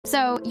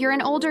So, you're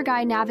an older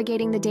guy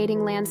navigating the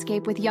dating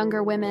landscape with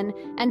younger women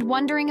and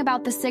wondering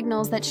about the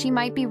signals that she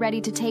might be ready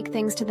to take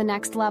things to the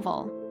next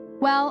level.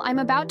 Well, I'm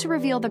about to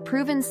reveal the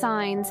proven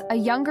signs a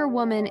younger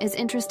woman is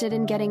interested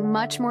in getting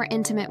much more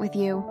intimate with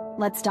you.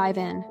 Let's dive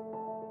in.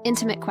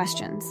 Intimate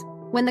questions.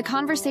 When the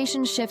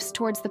conversation shifts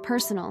towards the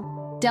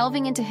personal,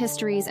 delving into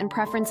histories and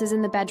preferences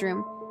in the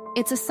bedroom,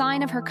 it's a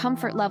sign of her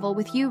comfort level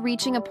with you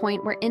reaching a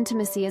point where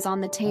intimacy is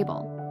on the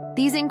table.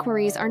 These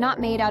inquiries are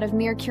not made out of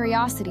mere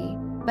curiosity,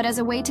 but as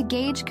a way to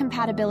gauge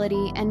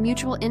compatibility and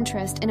mutual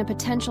interest in a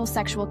potential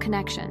sexual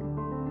connection.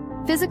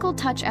 Physical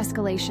touch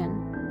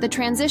escalation. The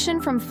transition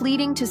from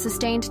fleeting to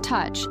sustained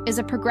touch is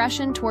a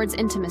progression towards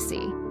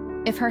intimacy.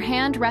 If her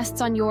hand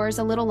rests on yours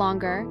a little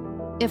longer,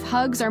 if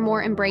hugs are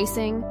more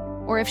embracing,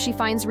 or if she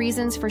finds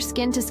reasons for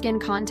skin-to-skin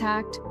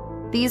contact,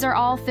 these are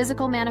all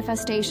physical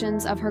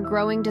manifestations of her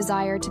growing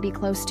desire to be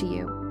close to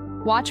you.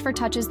 Watch for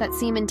touches that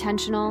seem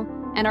intentional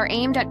and are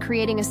aimed at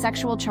creating a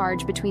sexual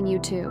charge between you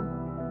two.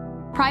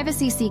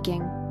 Privacy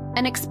seeking.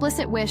 An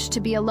explicit wish to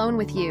be alone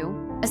with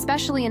you,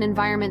 especially in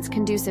environments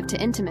conducive to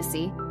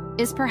intimacy,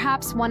 is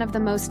perhaps one of the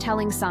most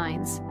telling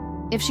signs.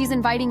 If she's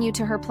inviting you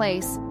to her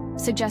place,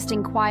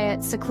 suggesting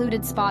quiet,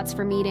 secluded spots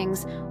for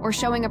meetings, or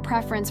showing a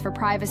preference for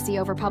privacy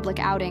over public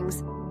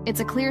outings, it's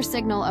a clear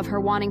signal of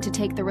her wanting to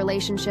take the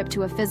relationship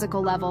to a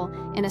physical level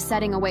in a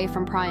setting away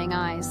from prying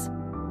eyes.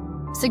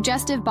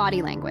 Suggestive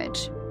body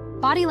language.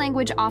 Body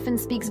language often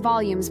speaks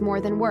volumes more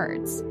than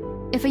words.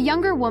 If a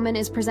younger woman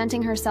is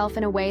presenting herself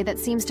in a way that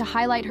seems to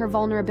highlight her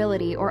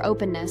vulnerability or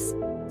openness,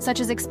 such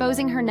as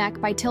exposing her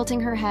neck by tilting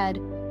her head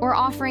or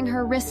offering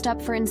her wrist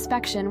up for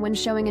inspection when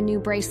showing a new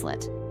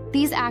bracelet,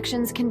 these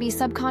actions can be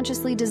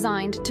subconsciously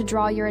designed to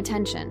draw your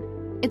attention.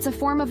 It's a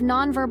form of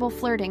nonverbal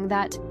flirting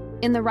that,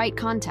 in the right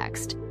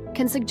context,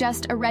 can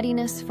suggest a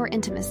readiness for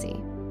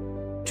intimacy.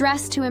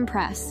 Dress to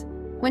impress.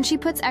 When she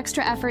puts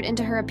extra effort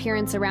into her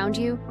appearance around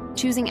you,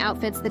 choosing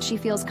outfits that she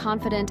feels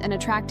confident and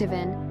attractive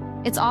in,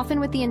 it's often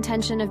with the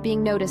intention of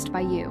being noticed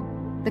by you.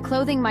 The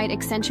clothing might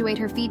accentuate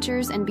her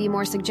features and be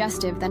more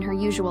suggestive than her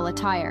usual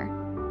attire,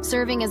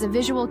 serving as a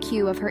visual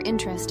cue of her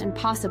interest and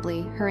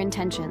possibly her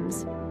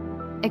intentions.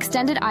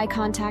 Extended eye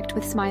contact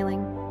with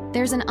smiling.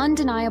 There's an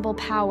undeniable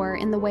power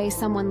in the way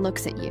someone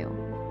looks at you.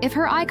 If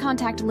her eye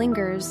contact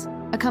lingers,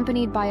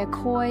 accompanied by a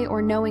coy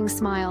or knowing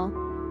smile,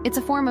 it's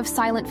a form of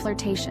silent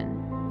flirtation.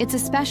 It's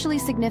especially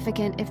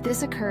significant if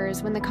this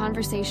occurs when the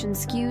conversation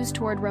skews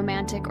toward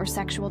romantic or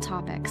sexual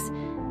topics,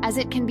 as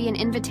it can be an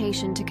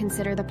invitation to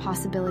consider the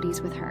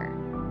possibilities with her.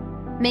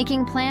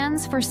 Making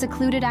plans for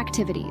secluded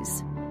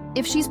activities.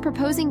 If she's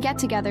proposing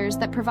get-togethers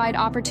that provide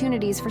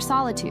opportunities for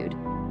solitude,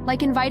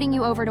 like inviting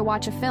you over to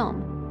watch a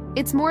film,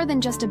 it's more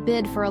than just a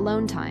bid for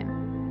alone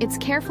time. It's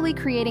carefully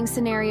creating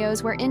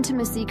scenarios where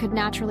intimacy could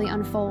naturally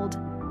unfold.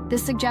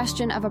 This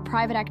suggestion of a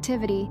private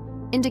activity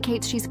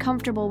indicates she's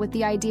comfortable with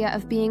the idea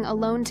of being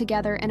alone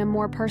together in a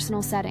more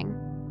personal setting.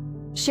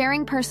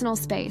 Sharing personal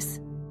space.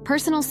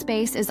 Personal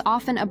space is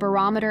often a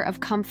barometer of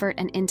comfort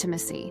and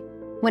intimacy.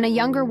 When a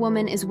younger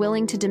woman is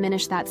willing to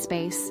diminish that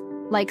space,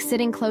 like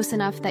sitting close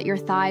enough that your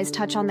thighs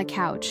touch on the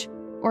couch,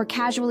 or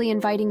casually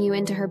inviting you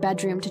into her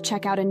bedroom to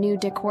check out a new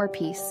decor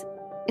piece,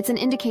 it's an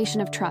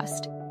indication of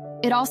trust.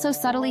 It also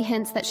subtly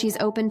hints that she's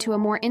open to a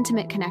more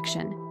intimate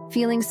connection,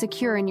 feeling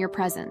secure in your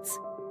presence.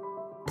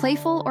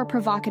 Playful or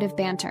provocative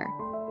banter.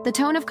 The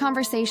tone of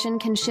conversation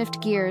can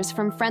shift gears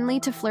from friendly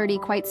to flirty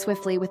quite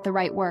swiftly with the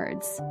right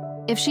words.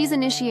 If she's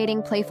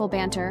initiating playful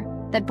banter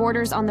that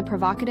borders on the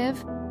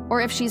provocative,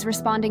 or if she's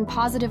responding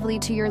positively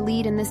to your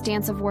lead in this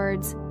dance of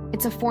words,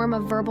 it's a form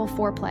of verbal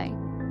foreplay.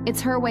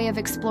 It's her way of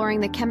exploring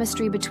the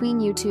chemistry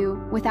between you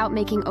two without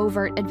making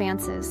overt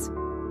advances.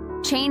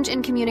 Change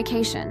in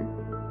communication.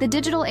 The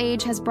digital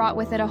age has brought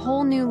with it a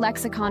whole new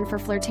lexicon for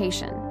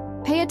flirtation.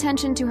 Pay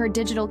attention to her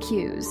digital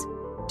cues.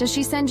 Does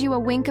she send you a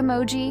wink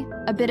emoji,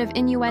 a bit of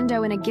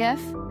innuendo in a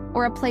GIF,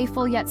 or a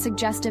playful yet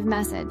suggestive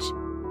message?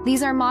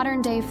 These are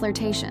modern-day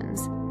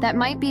flirtations that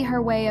might be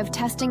her way of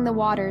testing the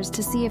waters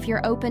to see if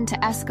you're open to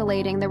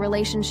escalating the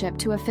relationship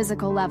to a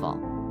physical level.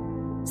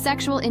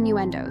 Sexual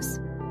innuendos.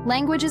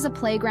 Language is a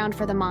playground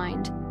for the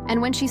mind, and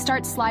when she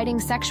starts sliding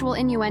sexual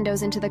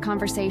innuendos into the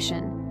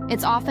conversation,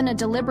 it's often a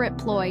deliberate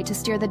ploy to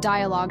steer the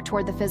dialogue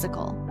toward the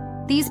physical.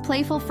 These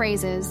playful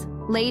phrases,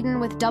 laden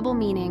with double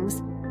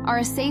meanings, are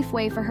a safe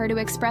way for her to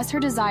express her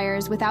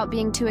desires without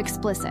being too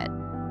explicit,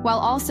 while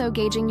also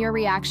gauging your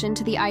reaction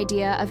to the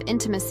idea of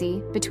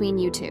intimacy between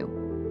you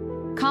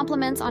two.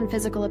 Compliments on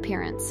physical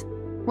appearance.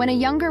 When a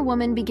younger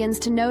woman begins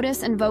to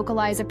notice and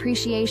vocalize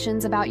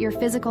appreciations about your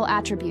physical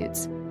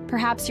attributes,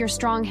 perhaps your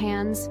strong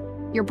hands,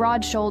 your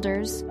broad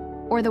shoulders,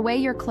 or the way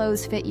your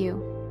clothes fit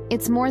you,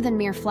 it's more than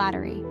mere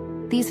flattery.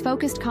 These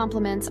focused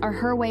compliments are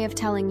her way of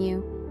telling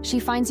you she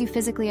finds you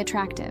physically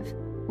attractive,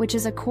 which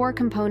is a core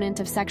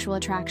component of sexual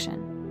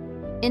attraction.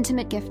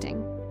 Intimate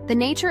gifting. The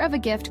nature of a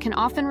gift can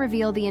often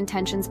reveal the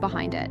intentions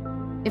behind it.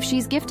 If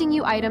she's gifting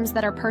you items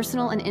that are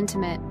personal and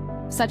intimate,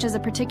 such as a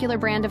particular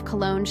brand of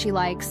cologne she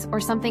likes or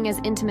something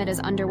as intimate as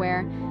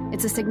underwear,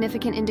 it's a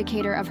significant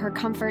indicator of her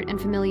comfort and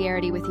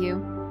familiarity with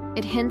you.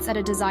 it hints at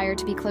a desire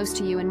to be close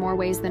to you in more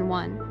ways than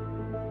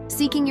one.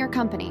 Seeking your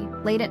company,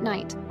 late at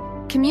night.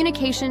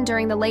 Communication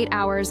during the late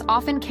hours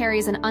often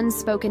carries an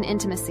unspoken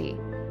intimacy.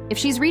 If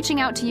she's reaching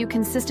out to you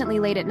consistently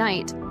late at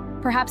night,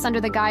 perhaps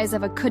under the guise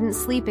of a couldn't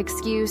sleep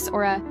excuse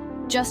or a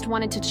just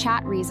wanted to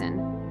chat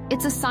reason,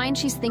 it's a sign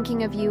she's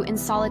thinking of you in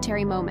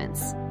solitary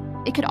moments.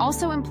 It could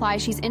also imply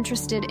she's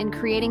interested in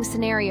creating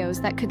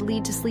scenarios that could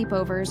lead to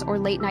sleepovers or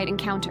late-night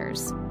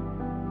encounters.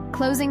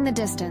 Closing the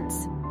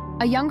distance.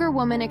 A younger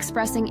woman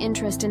expressing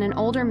interest in an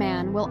older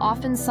man will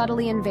often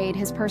subtly invade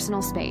his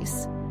personal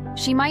space.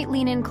 She might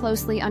lean in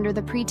closely under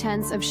the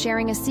pretense of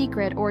sharing a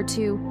secret or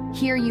to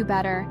hear you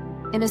better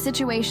in a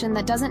situation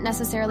that doesn't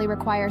necessarily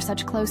require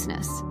such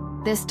closeness.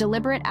 This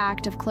deliberate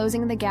act of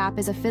closing the gap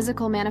is a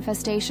physical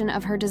manifestation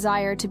of her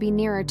desire to be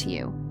nearer to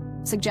you,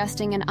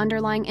 suggesting an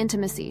underlying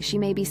intimacy she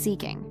may be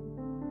seeking.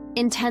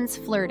 Intense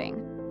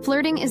flirting.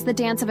 Flirting is the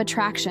dance of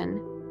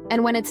attraction,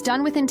 and when it's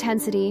done with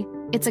intensity,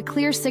 it's a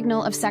clear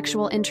signal of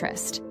sexual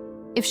interest.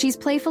 If she's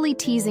playfully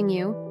teasing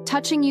you,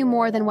 touching you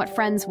more than what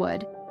friends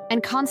would,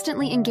 and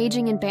constantly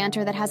engaging in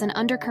banter that has an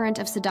undercurrent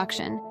of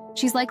seduction,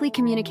 she's likely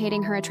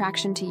communicating her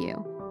attraction to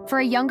you. For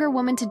a younger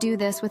woman to do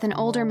this with an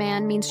older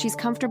man means she's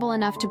comfortable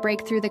enough to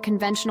break through the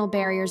conventional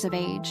barriers of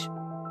age.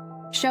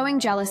 Showing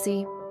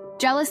jealousy.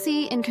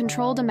 Jealousy in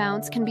controlled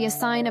amounts can be a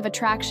sign of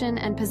attraction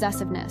and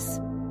possessiveness.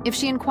 If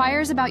she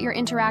inquires about your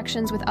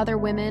interactions with other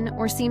women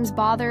or seems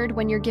bothered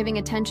when you're giving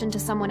attention to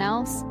someone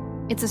else,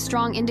 it's a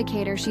strong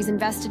indicator she's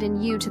invested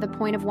in you to the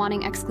point of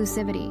wanting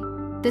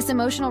exclusivity. This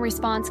emotional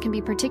response can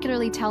be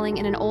particularly telling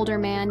in an older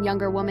man,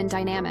 younger woman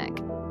dynamic,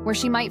 where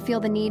she might feel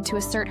the need to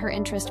assert her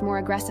interest more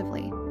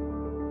aggressively.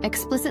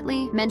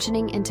 Explicitly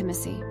mentioning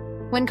intimacy.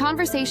 When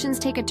conversations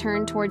take a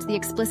turn towards the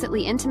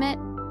explicitly intimate,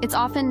 it's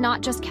often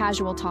not just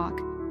casual talk.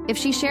 If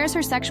she shares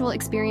her sexual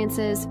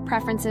experiences,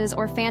 preferences,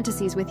 or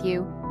fantasies with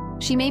you,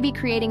 she may be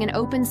creating an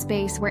open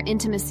space where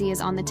intimacy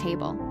is on the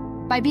table.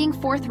 By being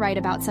forthright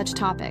about such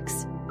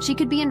topics, she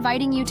could be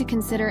inviting you to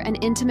consider an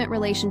intimate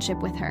relationship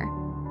with her,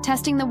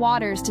 testing the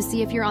waters to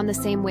see if you're on the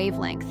same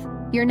wavelength.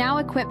 You're now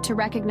equipped to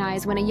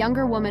recognize when a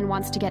younger woman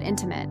wants to get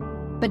intimate,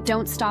 but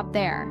don't stop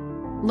there.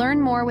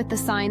 Learn more with the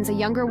signs a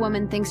younger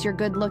woman thinks you're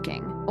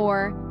good-looking,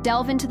 or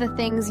delve into the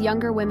things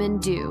younger women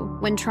do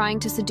when trying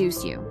to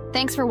seduce you.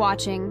 Thanks for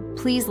watching.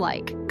 Please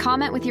like,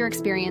 comment with your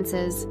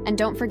experiences, and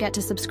don't forget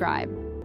to subscribe.